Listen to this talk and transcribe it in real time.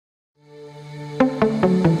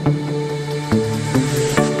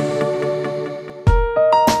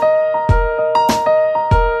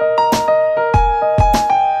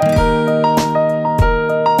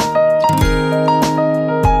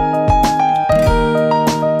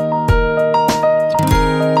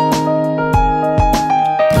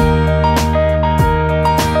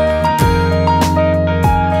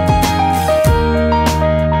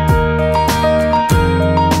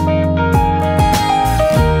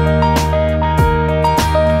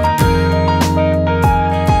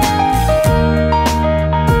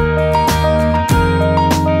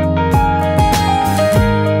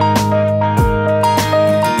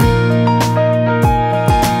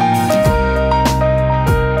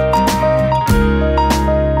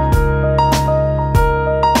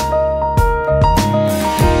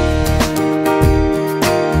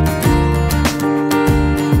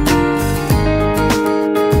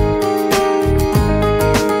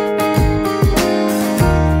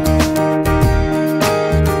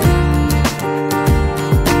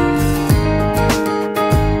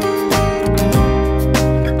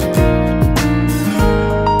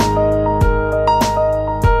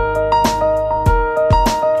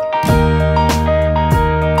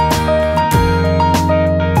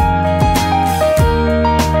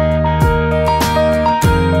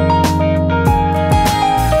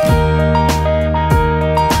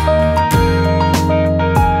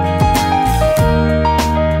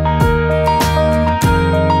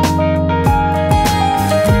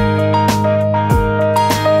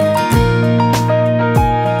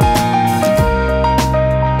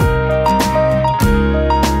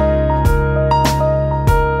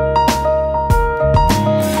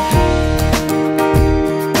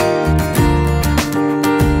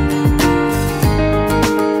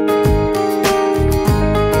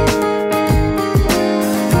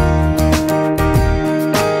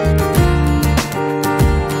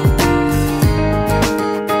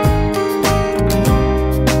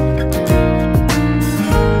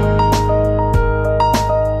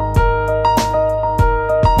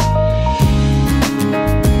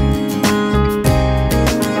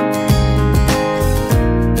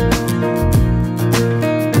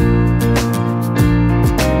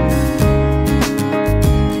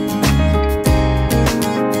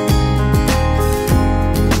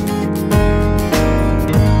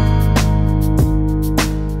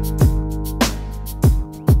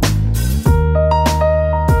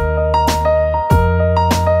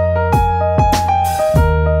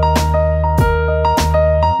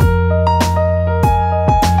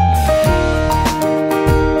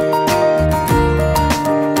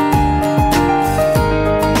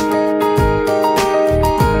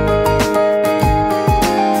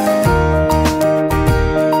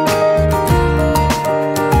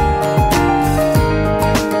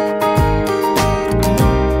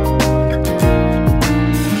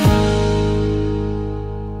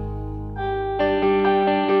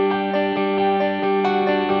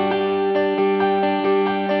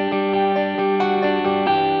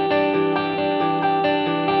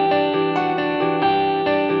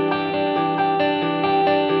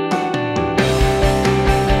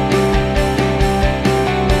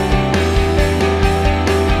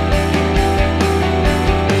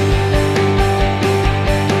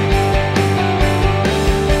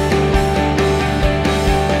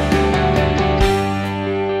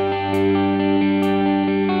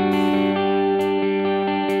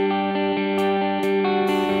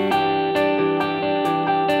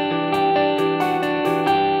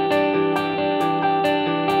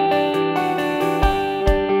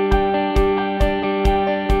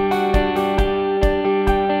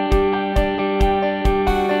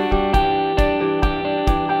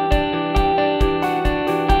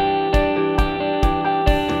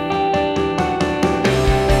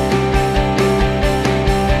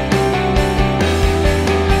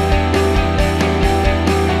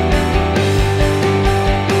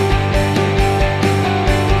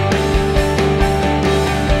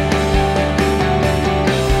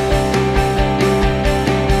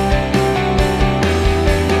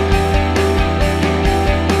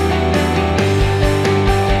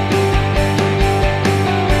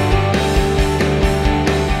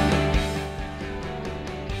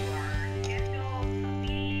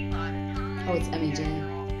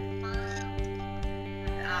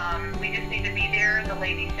there. The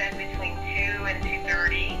lady said between 2 and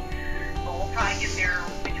 2:30, but we'll probably get there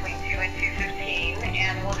between 2 and 2:15,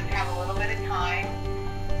 and we'll just have a little bit of time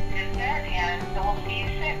to visit, and so we'll see you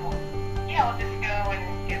soon. Yeah, we'll just go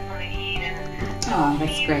and get something to eat, and Oh, see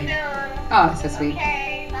that's you great. soon. Oh, that's so sweet.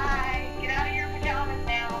 Okay, bye. Get out of your pajamas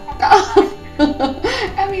now.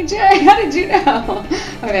 Oh, Emmy J, how did you know?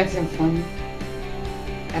 Oh, that's so funny.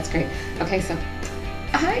 That's great. Okay, so,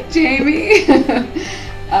 hi, Jamie.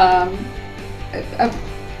 Hello.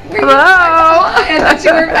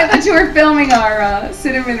 I thought you were filming our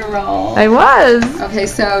cinnamon roll. I was. Okay,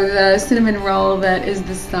 so the cinnamon roll that is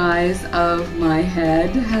the size of my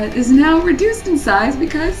head is now reduced in size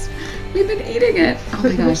because we've been eating it. Oh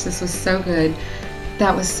my gosh, this was so good.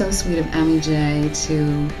 That was so sweet of Emmy J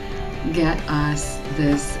to get us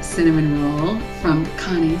this cinnamon roll from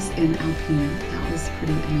Connie's in Alpena. That was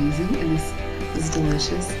pretty amazing, and this was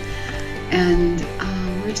delicious. And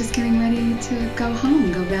we're just getting ready to go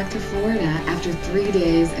home, go back to Florida after 3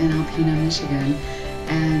 days in Alpena, Michigan.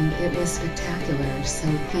 And it was spectacular. So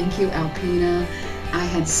thank you, Alpena. I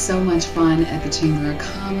had so much fun at the Chamber of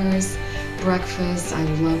Commerce breakfast. I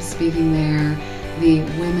love speaking there. The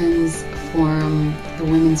Women's Forum, the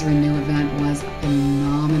Women's Renew event was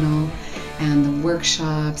phenomenal. And the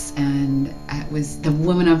workshops, and it was the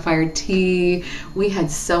Women on Fire tea. We had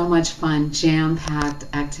so much fun, jam-packed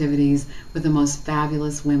activities with the most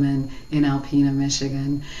fabulous women in Alpena,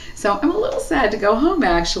 Michigan. So I'm a little sad to go home,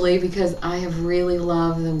 actually, because I have really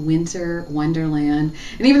loved the winter wonderland.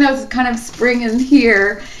 And even though it's kind of spring in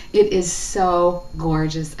here, it is so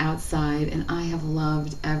gorgeous outside, and I have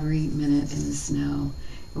loved every minute in the snow.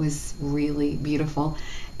 It was really beautiful.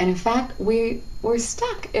 And in fact, we were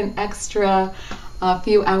stuck an extra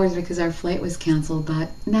few hours because our flight was canceled, but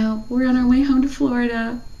now we're on our way home to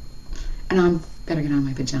Florida. And I better get on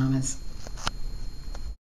my pajamas.